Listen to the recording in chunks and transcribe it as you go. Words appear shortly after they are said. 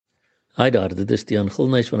Hi daar, dit is die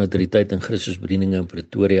Gilnys van Autoriteit en Christusbediening in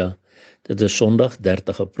Pretoria. Dit is Sondag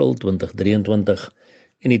 30 April 2023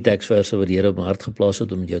 en die teksverse wat die Here op my hart geplaas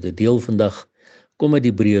het om met jou te deel vandag kom uit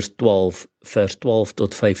Hebreërs 12 vers 12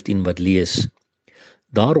 tot 15 wat lees: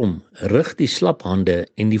 Daarom rig die slap hande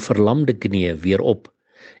en die verlamde knieë weer op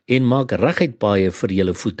en maak reguit paaie vir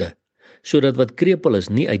julle voete, sodat wat kreupel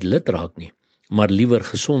is nie uit lid raak nie, maar liewer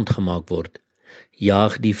gesond gemaak word.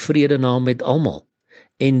 Jaag die vrede na met almal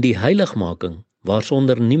en die heiligmaking,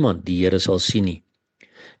 waarsonder niemand die Here sal sien nie.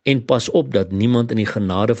 En pas op dat niemand in die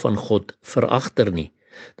genade van God veragter nie,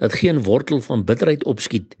 dat geen wortel van bitterheid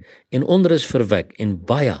opskiet en onrus verwek en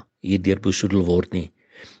baie hierdeur besoedel word nie.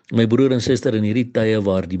 My broer en suster, in hierdie tye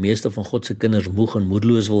waar die meeste van God se kinders moeg en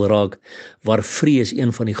moedeloos wil raak, waar vrees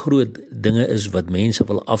een van die groot dinge is wat mense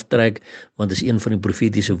wil aftrek, want is een van die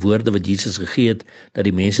profetiese woorde wat Jesus gegee het, dat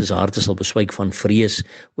die mense se harte sal beswyk van vrees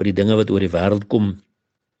oor die dinge wat oor die wêreld kom,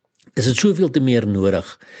 is dit soveel te meer nodig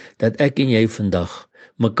dat ek en jy vandag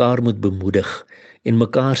mekaar moet bemoedig en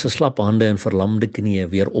mekaar se slap hande en verlamde knieë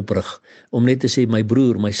weer oprig, om net te sê, my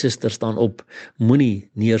broer, my suster, staan op, moenie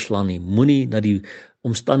neerslaan nie, moenie na die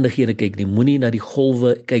omstandighede kyk nie, moenie na die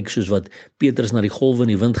golwe kyk soos wat Petrus na die golwe in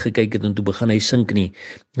die wind gekyk het en toe begin hy sink nie.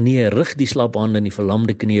 Nee, rig die slap hande en die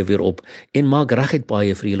verlamde knieë weer op en maak reguit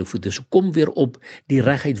paaie vir julle voete. So kom weer op die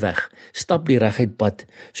reguit weg, stap die reguit pad,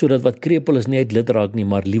 sodat wat kreupel is nie uit lid raak nie,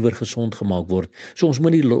 maar liewer gesond gemaak word. So ons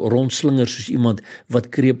moet nie rondslinger soos iemand wat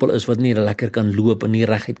kreupel is, wat nie lekker kan loop en nie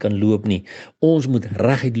reguit kan loop nie. Ons moet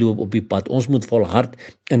reguit loop op die pad. Ons moet volhard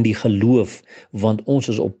in die geloof, want ons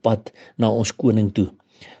is op pad na ons koning toe.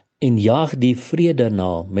 En jaag die vrede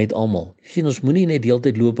na met almal. Sien, ons moenie net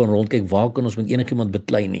deeltyd loop en rondkyk waar kan ons met enigiemand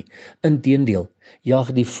beklei nie. Inteendeel,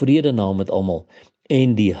 jaag die vrede na met almal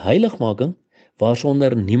en die heiligmaking,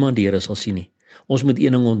 waarsonder niemand die Here sal sien nie. Ons moet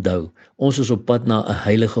een ding onthou, ons is op pad na 'n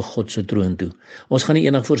heilige God se troon toe. Ons gaan nie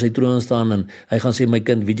eendag voor sy troon staan en hy gaan sê, my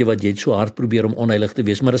kind, weet jy wat, jy het so hard probeer om onheilig te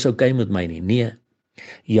wees, maar dis oukei met my nie. Nee,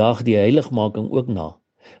 jaag die heiligmaking ook na,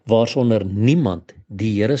 waarsonder niemand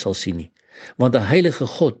die Here sal sien nie. Want 'n heilige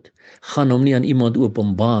God gaan hom nie aan iemand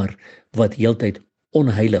openbaar wat heeltyd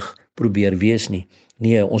onheilig probeer wees nie.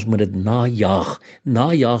 Nee, ons moet dit najaag.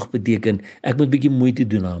 Najaag beteken, ek moet bietjie moeite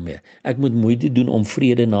doen daarmee. Ek moet moeite doen om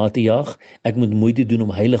vrede na te jaag. Ek moet moeite doen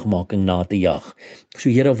om heiligmaking na te jaag. So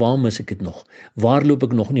Here, waar mis ek dit nog? Waar loop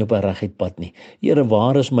ek nog nie op 'n reguit pad nie? Here,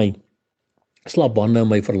 waar is my slap hande en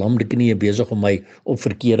my verlamde knieë besig om my op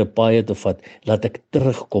verkeerde paaie te vat? Laat ek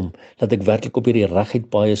terugkom, dat ek werklik op hierdie reguit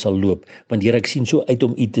paaie sal loop, want Here, ek sien so uit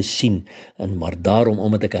om U te sien, en maar daarom,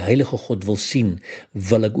 omdat ek 'n heilige God wil sien,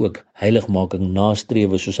 wil ek ook heiligmaking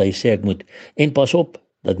nastrewe soos hy sê ek moet. En pas op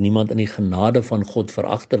dat niemand in die genade van God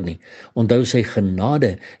veragter nie. Onthou, sy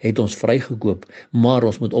genade het ons vrygekoop, maar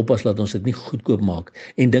ons moet oppas dat ons dit nie goedkoop maak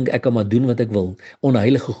en dink ek kan maar doen wat ek wil,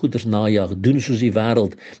 onheilige goeders najag, doen soos die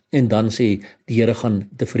wêreld en dan sê die Here gaan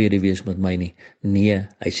tevrede wees met my nie. Nee,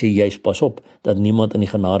 hy sê juist, pas op dat niemand in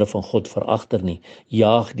die genade van God veragter nie.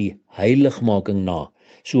 Jaag die heiligmaking na.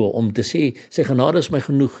 So om te sê, sy genade is my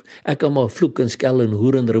genoeg, ek kan maar vloek en skel en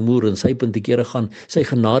hoer en rumoer en syp en te kere gaan, sy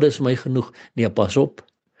genade is my genoeg. Nee, pas op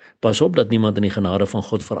dat niemand in die genade van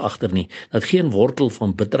God veragter nie, dat geen wortel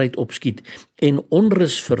van bitterheid opskiet en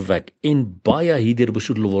onrus verwek en baie hierdeur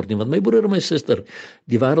besoedel word nie, want my broer en my suster,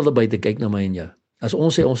 die wêreld daar buite kyk na my en jou. As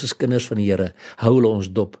ons sê ons is kinders van die Here, hou hulle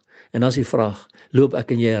ons dop. En as die vraag, loop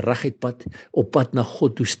ek en jy 'n reguit pad, op pad na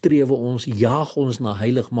God toe, strewe ons, jaag ons na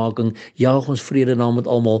heiligmaking, jaag ons vrede na met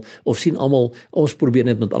almal, of sien almal, ons probeer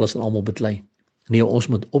net met alles en almal beklei? Nee, ons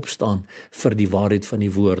moet opstaan vir die waarheid van die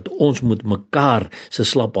woord. Ons moet mekaar se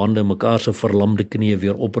slap hande, mekaar se verlamde knieë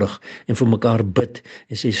weer oprig en vir mekaar bid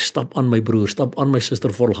en sê, stap aan my broer, stap aan my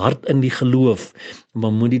suster, volhard in die geloof.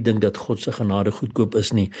 Maar moenie dink dat God se genade goedkoop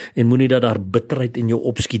is nie, en moenie dat daar bitterheid in jou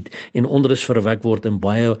opskiet en onrus verwek word en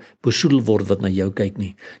baie besoedel word wat na jou kyk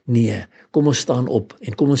nie. Nee, kom ons staan op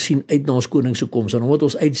en kom ons sien uit na ons koning se koms, en omdat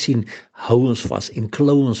ons uitsien, hou ons vas en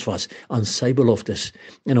klou ons vas aan sy beloftes,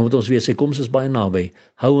 en omdat ons weet sy koms is baie naby,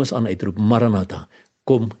 hou ons aan uitroep, Maranatha,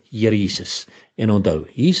 kom Here Jesus. En onthou,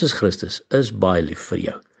 Jesus Christus is baie lief vir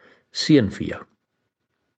jou. Seën vir jou.